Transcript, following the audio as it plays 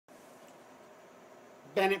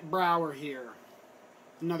Bennett Brower here.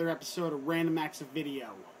 Another episode of Random Acts of Video.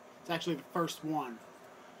 It's actually the first one.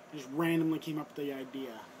 I just randomly came up with the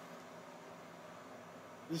idea.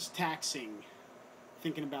 This is taxing.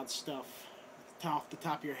 Thinking about stuff off the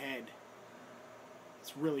top of your head.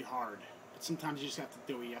 It's really hard. But sometimes you just have to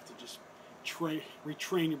do it. You have to just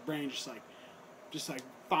retrain your brain. Just like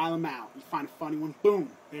file them out. You find a funny one. Boom.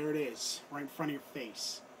 There it is. Right in front of your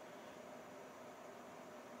face.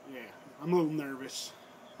 Yeah. I'm a little nervous.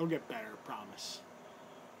 It'll get better, I promise.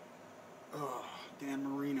 Ugh, Dan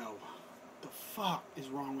Marino. The fuck is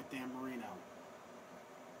wrong with Dan Marino?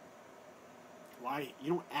 Why? You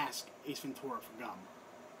don't ask Ace Ventura for gum.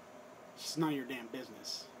 It's just none of your damn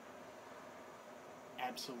business.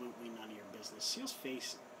 Absolutely none of your business. Seal's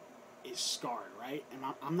face is scarred, right? And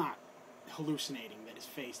I'm not hallucinating that his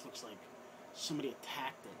face looks like somebody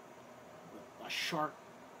attacked it with a sharp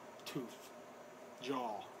tooth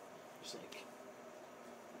jaw. Just like...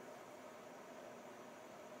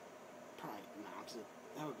 Probably not, because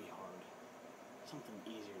that would be hard. Something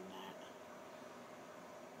easier than that.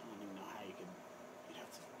 I don't even know how you could... You'd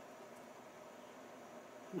have to...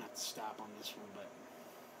 I'm going to have to stop on this one, but...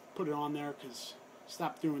 Put it on there, because...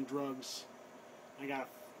 Stop doing drugs. I gotta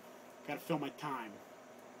fill my time.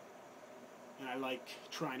 And I like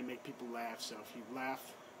trying to make people laugh, so if you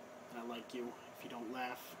laugh, then I like you. If you don't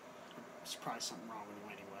laugh, there's probably something wrong with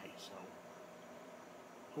you anyway, so...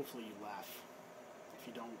 Hopefully you laugh. If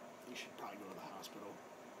you don't, you should probably go to the hospital.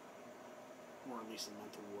 Or at least a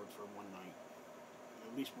mental ward for one night.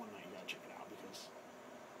 At least one night you gotta check it out, because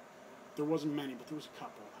there wasn't many, but there was a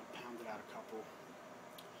couple. I pounded out a couple.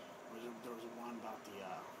 There was one about the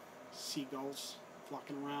seagulls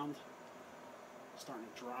flocking around, starting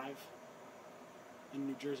to drive. In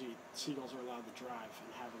New Jersey, seagulls are allowed to drive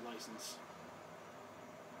and have a license.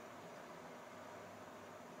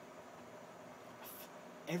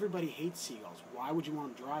 Everybody hates seagulls. Why would you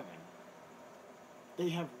want them driving? They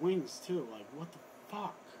have wings too. Like, what the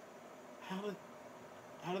fuck? How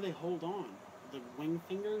do they hold on? The wing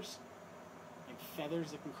fingers? Like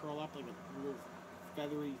feathers that can curl up like a little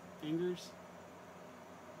feathery fingers?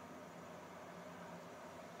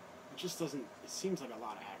 It just doesn't... It seems like a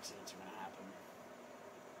lot of accidents are going to happen.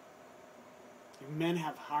 If men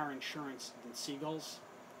have higher insurance than seagulls,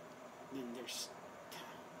 then there's...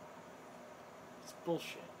 It's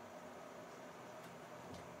bullshit.